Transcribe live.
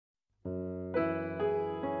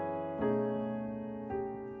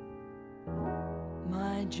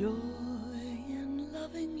joy in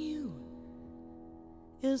loving you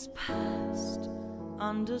is past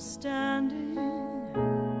understanding.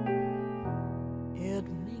 It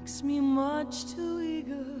makes me much too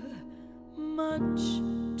eager, much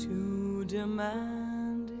too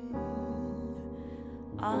demanding.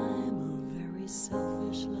 I'm a very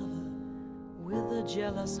selfish lover with a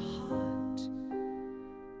jealous heart.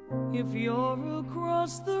 If you're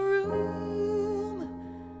across the room,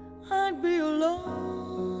 I'd be alone.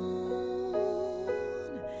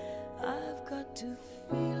 I've got to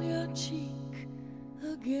feel your cheek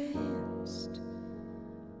against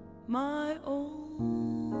my own.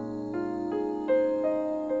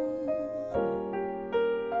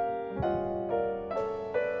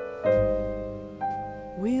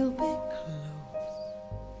 We'll be close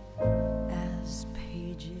as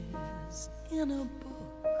pages in a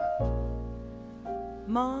book,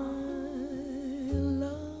 my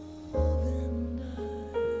love and I.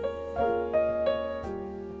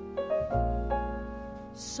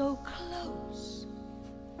 So close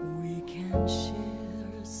we can share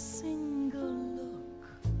a single look,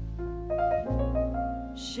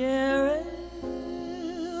 share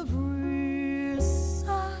every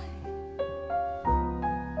sigh.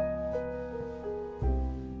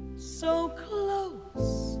 So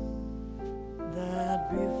close that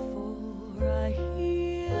before I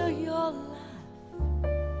hear your laugh,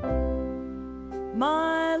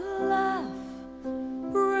 my laugh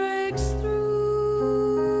breaks through.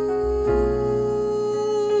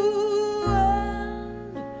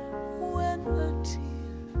 And when a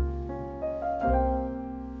tear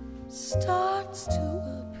starts to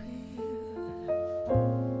appear,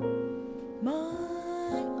 my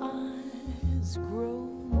eyes grow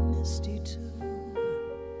misty too.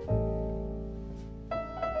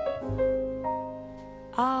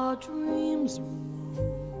 Our dreams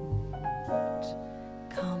won't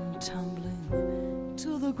come tumbling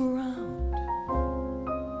to the ground.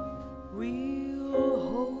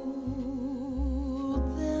 We'll hold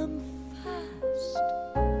them fast,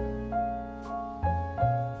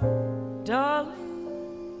 darling,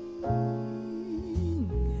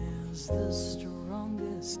 as the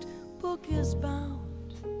strongest book is bound.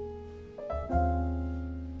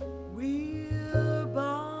 We're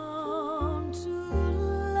bound to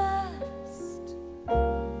last.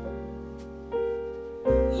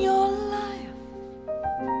 Your life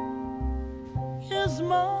is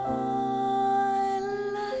my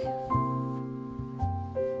life,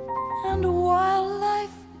 and while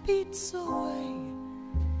life beats away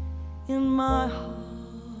in my heart,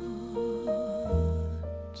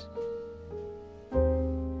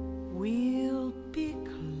 we'll be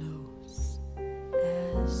close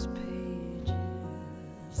as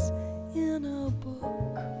pages in a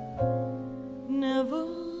book, never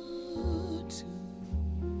to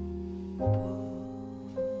part.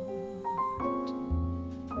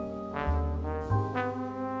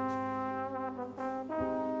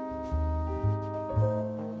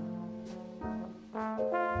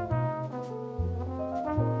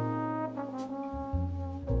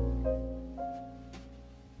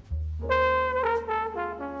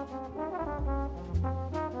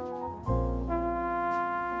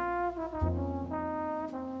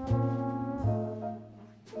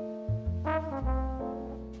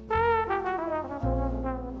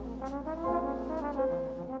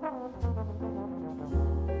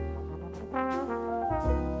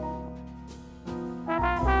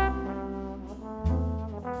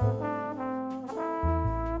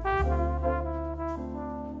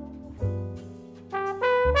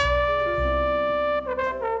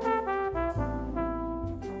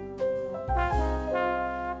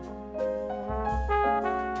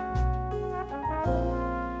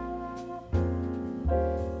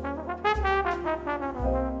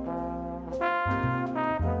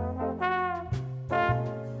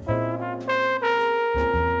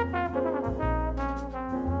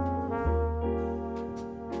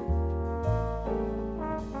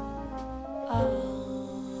 Our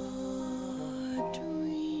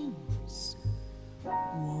dreams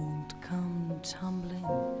won't come tumbling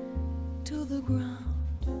to the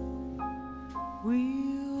ground.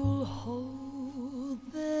 We'll hold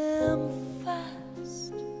them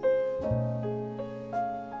fast,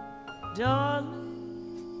 darling,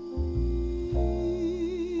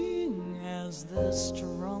 as the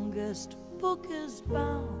strongest book is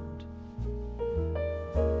bound.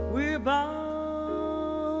 We're bound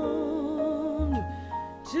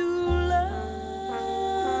to last.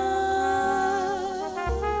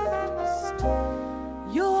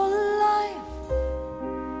 Your life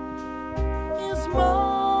is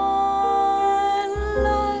my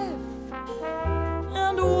life,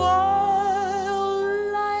 and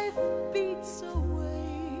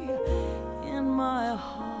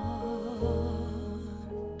love.